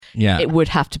Yeah. it would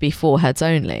have to be foreheads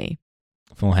only.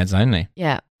 Foreheads only.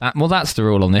 Yeah. That's the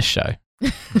rule on this show.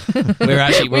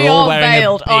 We're We all are wearing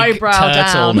veiled, a big eyebrow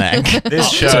down. turtleneck.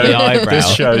 This up to the eyebrow.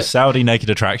 this show, Saudi Naked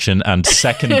Attraction and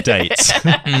second dates.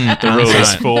 The rule is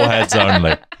Right. foreheads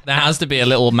only. There has to be a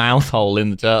little mouth hole in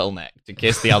the turtleneck to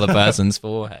kiss the other person's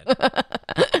forehead.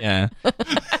 Yeah.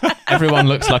 Everyone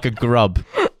looks like a grub.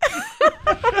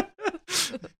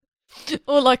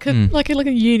 Or like a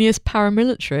Unius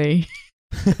paramilitary.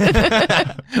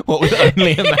 What with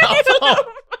only a mouth hole?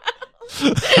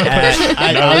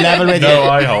 I'll level with No you.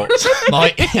 eye holes.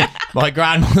 My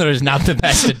grandmother is not the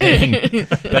best at digging,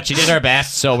 but she did her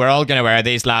best, so we're all going to wear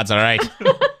these, lads, all right?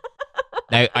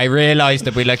 Now, I realise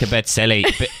that we look a bit silly,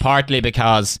 partly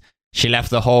because she left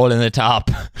the hole in the top,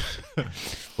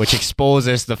 which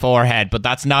exposes the forehead, but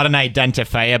that's not an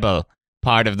identifiable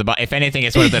part of the body. If anything,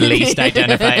 it's one of the least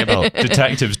identifiable.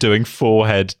 Detectives doing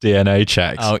forehead DNA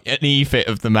checks. Oh, an e-fit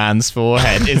of the man's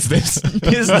forehead. Is this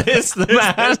the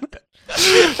man?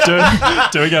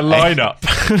 Doing a lineup.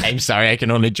 I'm sorry, I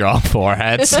can only draw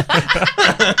foreheads.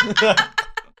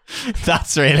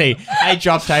 That's really... I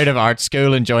dropped out of art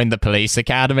school and joined the police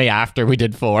academy after we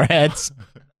did foreheads.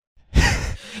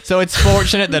 So it's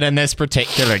fortunate that in this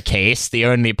particular case, the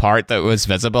only part that was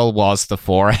visible was the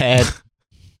forehead.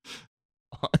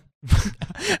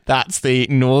 That's the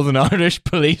Northern Irish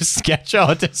police sketch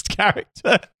artist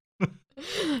character.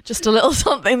 Just a little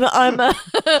something that I've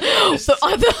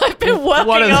been working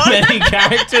One of the on. many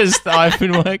characters that I've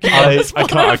been working on.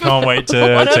 I can't wait to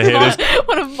hear this.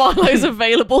 One of Milo's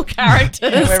available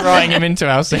characters. We're writing him into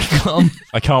our sitcom.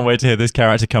 I can't wait to hear this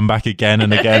character come back again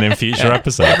and again in future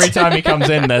episodes. Every time he comes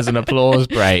in, there's an applause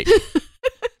break.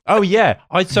 Oh yeah,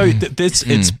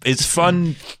 it's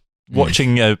fun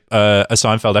watching a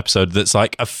Seinfeld episode that's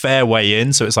like a fair way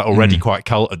in, so it's like already quite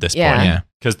cult at this point. Yeah.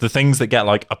 Because the things that get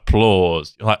like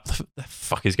applause, you're like, what the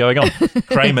fuck is going on?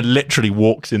 Kramer literally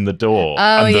walks in the door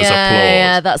and there's applause.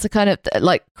 Yeah, that's a kind of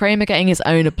like Kramer getting his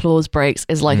own applause breaks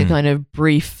is like a kind of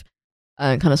brief,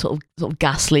 kind of sort of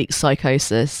gas leak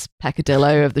psychosis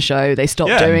peccadillo of the show. They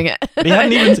stopped doing it. But he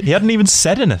hadn't even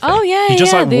said anything. Oh yeah, he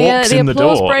just yeah, like walks in the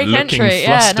applause door break looking entry.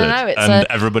 flustered, Yeah, no, it's and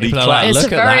everybody People are claps. like,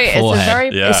 Look at that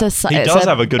forehead. Yeah. He does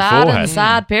have a good bad forehead. and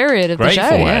sad period of Great the show.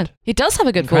 forehead. Yeah. He does have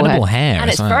a good Incredible forehead, hair and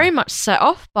as it's well. very much set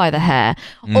off by the hair.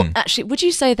 Or actually, would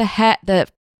you say the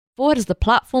forehead is the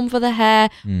platform for the hair,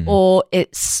 or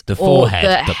it's The or forehead,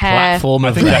 the hair? platform I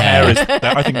of think the the hair hair. is.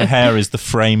 I think the hair is the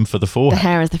frame for the The forehead.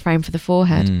 hair is the frame for the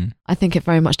forehead. I think it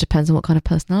very much depends on what kind of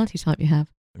personality type you have.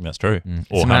 I think that's true. It's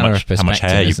Or a how matter much of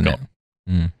hair you've perspective, got.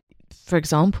 isn't it? For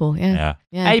example, yeah.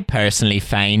 I personally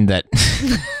find that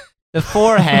the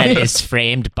forehead is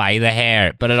framed by the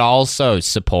hair, but it also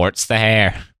supports the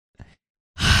hair.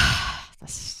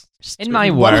 That's just In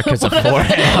my work as a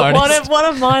forehead artist, one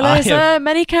of Milo's I have-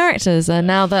 many characters.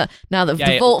 Now that the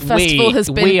Yeah, Vault Festival has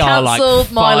been we are like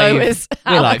cancelled, Milo is.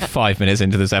 We're like 5 minutes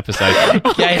into this episode.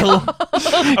 Gail,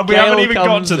 And we haven't even got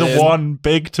comes to the in. one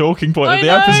big talking point I of the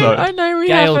know, episode. I know we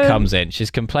Gail haven't. comes in.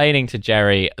 She's complaining to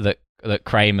Jerry that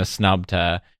Kramer snubbed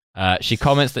her. She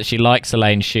comments that she likes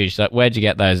Elaine's shoes. She's like, "Where'd you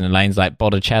get those?" And Elaine's like,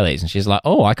 "Botticelli's." And she's like,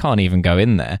 "Oh, I can't even go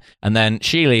in there." And then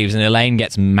she leaves, and Elaine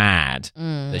gets mad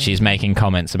that she's making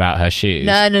comments about her shoes.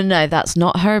 No. That's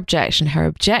not her objection. Her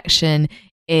objection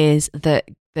is that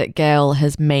Gail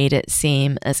has made it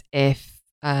seem as if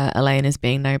Elaine is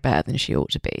being no better than she ought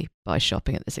to be by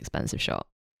shopping at this expensive shop.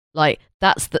 Like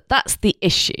that's the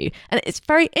issue, and it's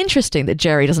very interesting that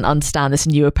Jerry doesn't understand this,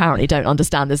 and you apparently don't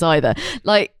understand this either.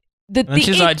 Like. And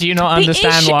she's like, "Do you not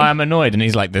understand why I'm annoyed?" And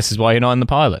he's like, "This is why you're not in the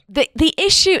pilot." The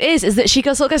issue is that she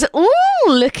goes, "Oh,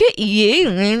 look at you,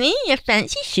 your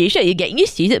fancy shoes! You're getting your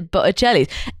shoes at Botticelli's."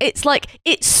 It's like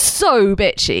it's so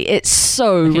bitchy. It's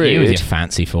so Look at rude. you with your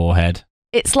fancy forehead.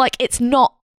 It's like it's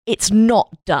not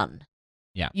done.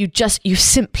 Yeah. You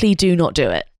simply do not do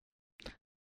it.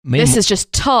 Mean- This is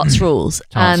just tarts rules.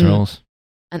 Tarts rules.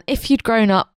 And if you'd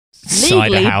grown up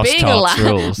Cider house tarts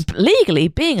rules. legally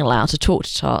being allowed to talk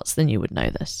to tarts, then you would know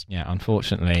this. Yeah,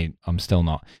 unfortunately, I'm still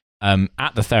not.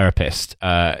 At the therapist,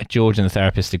 George and the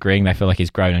therapist agreeing they feel like he's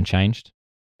grown and changed.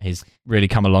 He's really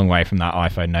come a long way from that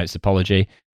iPhone notes apology.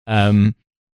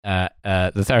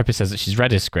 The therapist says that she's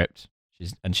read his script,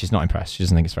 she's not impressed. She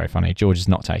doesn't think it's very funny. George is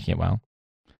not taking it well.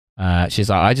 She's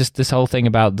like, this whole thing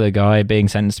about the guy being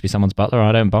sentenced to be someone's butler,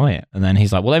 I don't buy it. And then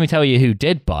he's like, well, let me tell you who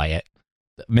did buy it.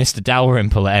 Mr.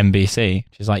 Dalrymple at NBC.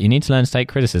 She's like, you need to learn to take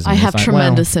criticism. I He's have like,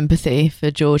 tremendous sympathy for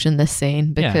George in this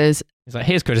scene because he's like,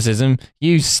 here's criticism,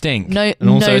 you stink. and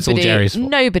also it's all Jerry's fault.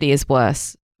 Nobody is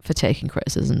worse for taking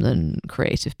criticism than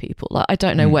creative people. Like, I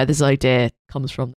don't know where this idea comes from